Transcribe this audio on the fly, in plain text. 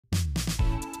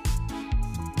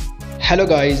Hello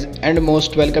guys and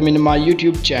most welcome in my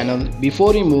YouTube channel.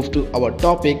 Before we move to our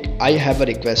topic, I have a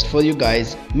request for you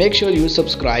guys. Make sure you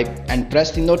subscribe and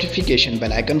press the notification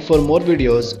bell icon for more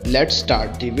videos. Let's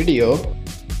start the video.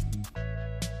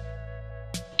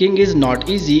 King is Not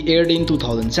Easy aired in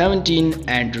 2017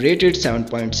 and rated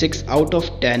 7.6 out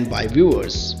of 10 by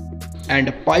viewers. And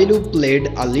Pailu played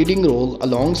a leading role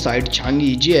alongside Chang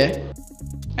Yijie.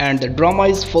 And the drama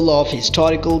is full of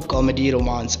historical, comedy,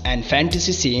 romance and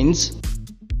fantasy scenes.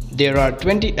 There are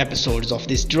 20 episodes of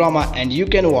this drama and you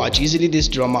can watch easily this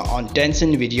drama on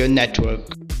Tencent Video Network.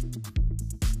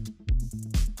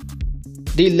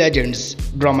 The Legends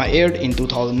drama aired in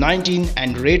 2019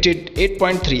 and rated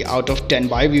 8.3 out of 10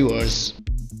 by viewers.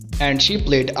 And she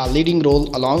played a leading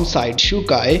role alongside Shu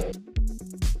Kai.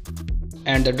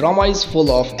 And the drama is full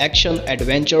of action,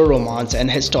 adventure, romance and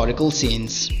historical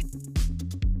scenes.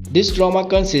 This drama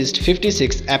consists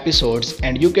 56 episodes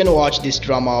and you can watch this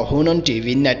drama on Hunan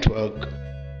TV network.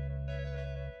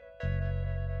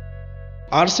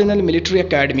 Arsenal Military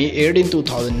Academy aired in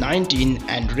 2019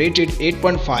 and rated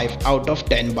 8.5 out of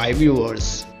 10 by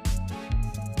viewers.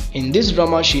 In this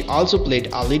drama she also played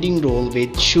a leading role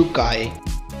with Shu Kai.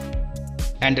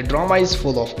 And the drama is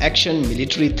full of action,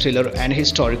 military thriller and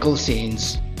historical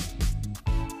scenes.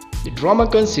 The drama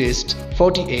consists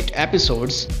 48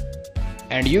 episodes.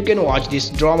 And you can watch this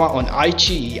drama on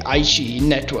iQIYI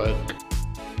network.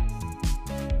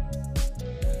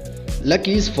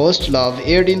 Lucky's First Love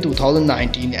aired in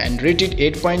 2019 and rated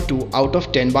 8.2 out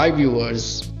of 10 by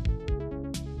viewers.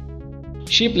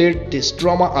 She played this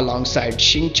drama alongside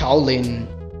Xing Chaolin.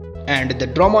 And the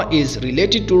drama is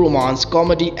related to romance,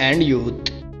 comedy and youth.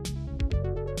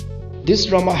 This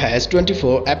drama has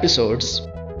 24 episodes.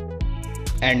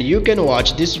 And you can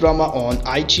watch this drama on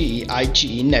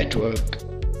iQIYI network.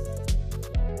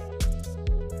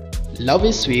 Love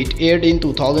is Sweet aired in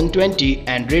 2020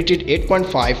 and rated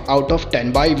 8.5 out of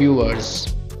 10 by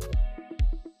viewers.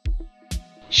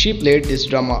 She played this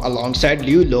drama alongside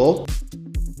Liu Lo.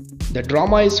 The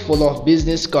drama is full of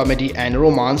business, comedy and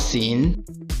romance scene.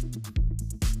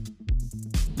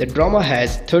 The drama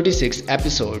has 36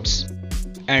 episodes.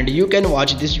 And you can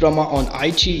watch this drama on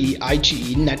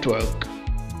iQIYI network.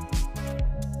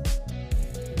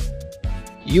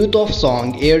 Youth of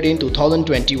Song aired in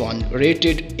 2021,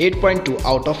 rated 8.2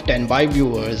 out of 10 by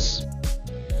viewers.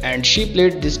 And she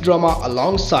played this drama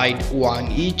alongside Wang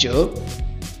Yizhe.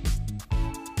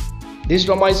 This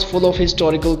drama is full of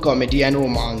historical, comedy and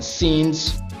romance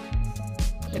scenes.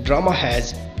 The drama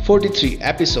has 43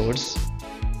 episodes.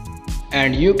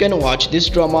 And you can watch this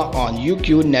drama on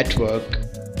UQ network.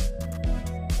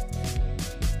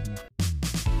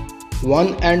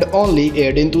 One and Only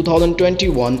aired in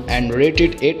 2021 and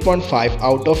rated 8.5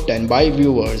 out of 10 by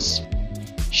viewers.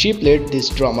 She played this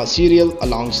drama serial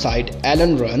alongside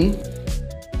Alan Run.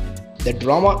 The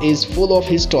drama is full of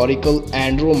historical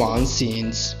and romance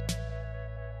scenes.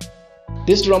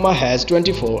 This drama has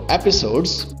 24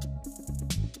 episodes.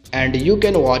 And you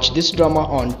can watch this drama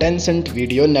on Tencent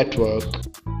Video Network.